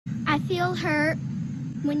I feel hurt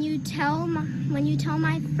when you tell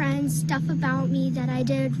my friends stuff about me that I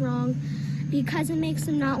did wrong because it makes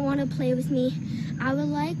them not want to play with me. I would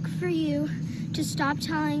like for you to stop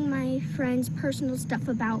telling my friends personal stuff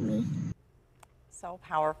about me. So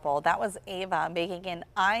powerful. That was Ava making an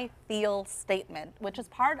I feel statement, which is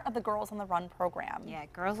part of the Girls on the Run program. Yeah,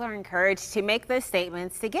 girls are encouraged to make those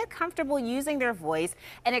statements to get comfortable using their voice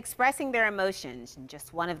and expressing their emotions. And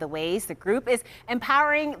just one of the ways the group is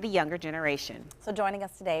empowering the younger generation. So joining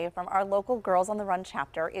us today from our local Girls on the Run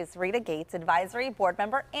chapter is Rita Gates, advisory board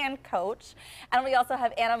member and coach. And we also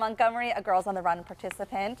have Anna Montgomery, a Girls on the Run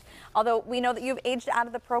participant. Although we know that you've aged out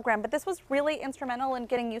of the program, but this was really instrumental in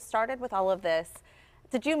getting you started with all of this.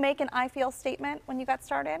 Did you make an I feel statement when you got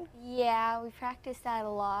started? Yeah, we practiced that a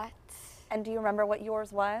lot. And do you remember what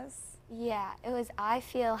yours was? Yeah, it was I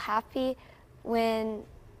feel happy when,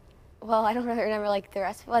 well, I don't really remember like the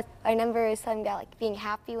rest, but I remember it was something about like being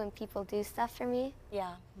happy when people do stuff for me.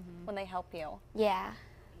 Yeah, when they help you. Yeah.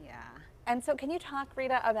 Yeah. And so can you talk,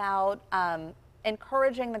 Rita, about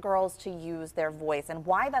encouraging the girls to use their voice and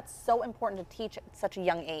why that's so important to teach at such a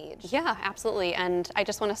young age? Yeah, absolutely. And I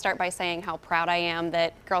just want to start by saying how proud I am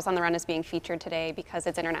that Girls on the Run is being featured today because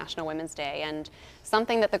it's International Women's Day. And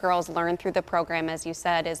something that the girls learn through the program, as you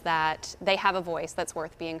said, is that they have a voice that's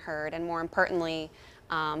worth being heard, and more importantly,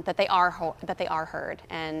 that they are heard.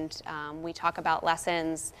 And we talk about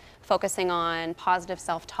lessons focusing on positive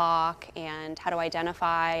self-talk and how to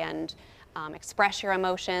identify and express your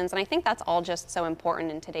emotions. And I think that's all just so important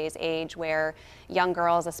in today's age where young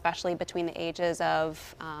girls, especially between the ages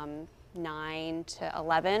of 9 to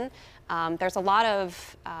 11, there's a lot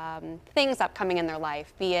of things upcoming in their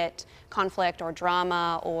life, be it conflict or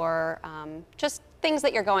drama or just things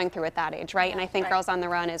that you're going through at that age, right? Yeah, and I think Girls on the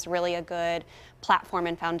Run is really a good platform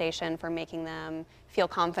and foundation for making them feel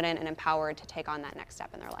confident and empowered to take on that next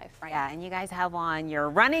step in their life. Right. Yeah, and you guys have on your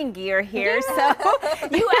running gear here, so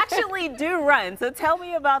you actually do run. So tell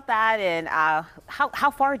me about that and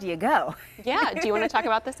how far do you go? Yeah, do you want to talk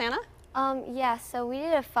about this, Anna? Yeah, so we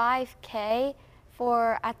did a 5K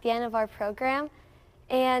at the end of our program,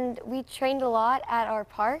 and we trained a lot at our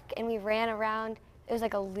park, and we ran around. It was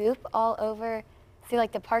like a loop all over through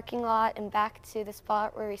like the parking lot and back to the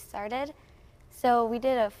spot where we started. So we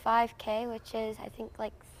did a 5K, which is I think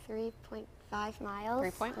like 3.5 miles.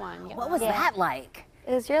 3.1. Yeah. What was that like?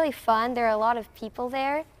 It was really fun. There were a lot of people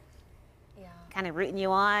there. Yeah. Kind of rooting you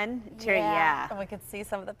on? Yeah. And we could see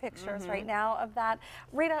some of the pictures right now of that.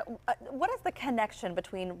 Rita, what is the connection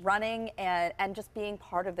between running and just being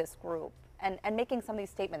part of this group? And making some of these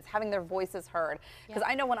statements, having their voices heard. Because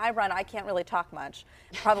I know when I run, I can't really talk much,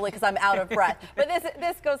 probably because I'm out of breath. But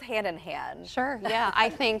this goes hand in hand. Sure, yeah. I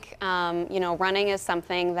think, you know, running is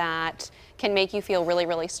something that can make you feel really,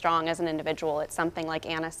 really strong as an individual. It's something, like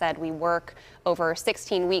Anna said, we work over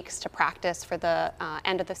 16 weeks to practice for the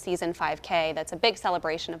end of the season 5K. That's a big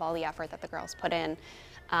celebration of all the effort that the girls put in.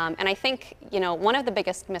 And I think, you know, one of the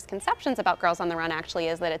biggest misconceptions about Girls on the Run actually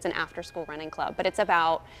is that it's an after-school running club, but it's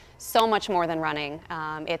about so much more than running.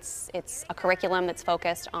 It's a curriculum that's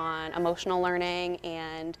focused on emotional learning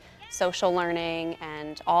and social learning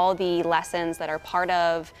and all the lessons that are part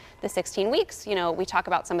of the 16 weeks. You know, we talk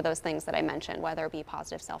about some of those things that I mentioned, whether it be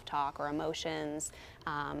positive self-talk or emotions,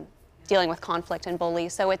 dealing with conflict and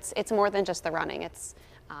bullies. So it's more than just the running.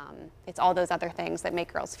 It's all those other things that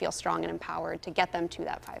make girls feel strong and empowered to get them to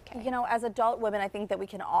that 5K. You know, as adult women, I think that we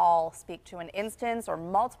can all speak to an instance or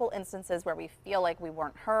multiple instances where we feel like we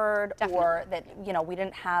weren't heard. Definitely. Or that, you know, we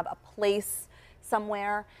didn't have a place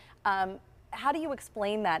somewhere. How do you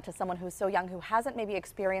explain that to someone who's so young, who hasn't maybe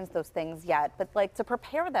experienced those things yet, but like to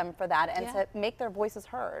prepare them for that and to make their voices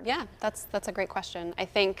heard? Yeah, that's a great question. I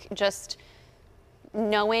think just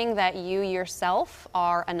knowing that you yourself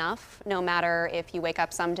are enough, no matter if you wake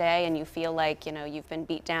up someday and you feel like, you know, you've been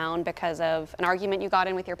beat down because of an argument you got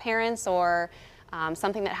in with your parents or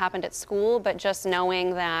something that happened at school, but just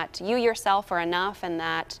knowing that you yourself are enough and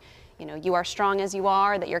that, you know, you are strong as you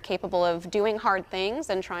are, that you're capable of doing hard things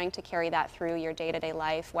and trying to carry that through your day-to-day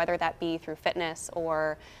life, whether that be through fitness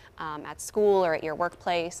or at school or at your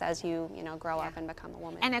workplace as you know, grow up and become a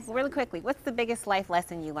woman. And really quickly, what's the biggest life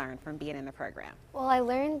lesson you learned from being in the program? Well, I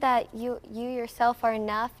learned that you yourself are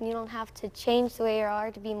enough and you don't have to change the way you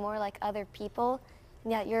are to be more like other people,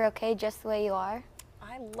 and that you're okay just the way you are.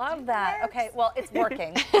 I love that. Okay, well, it's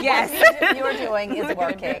working. Yes. What you're doing is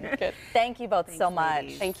working. Good. Thank you both so much.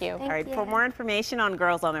 Ladies. Thank you. Thank All right, you. for more information on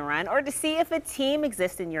Girls on the Run or to see if a team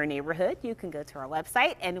exists in your neighborhood, you can go to our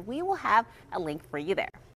website and we will have a link for you there.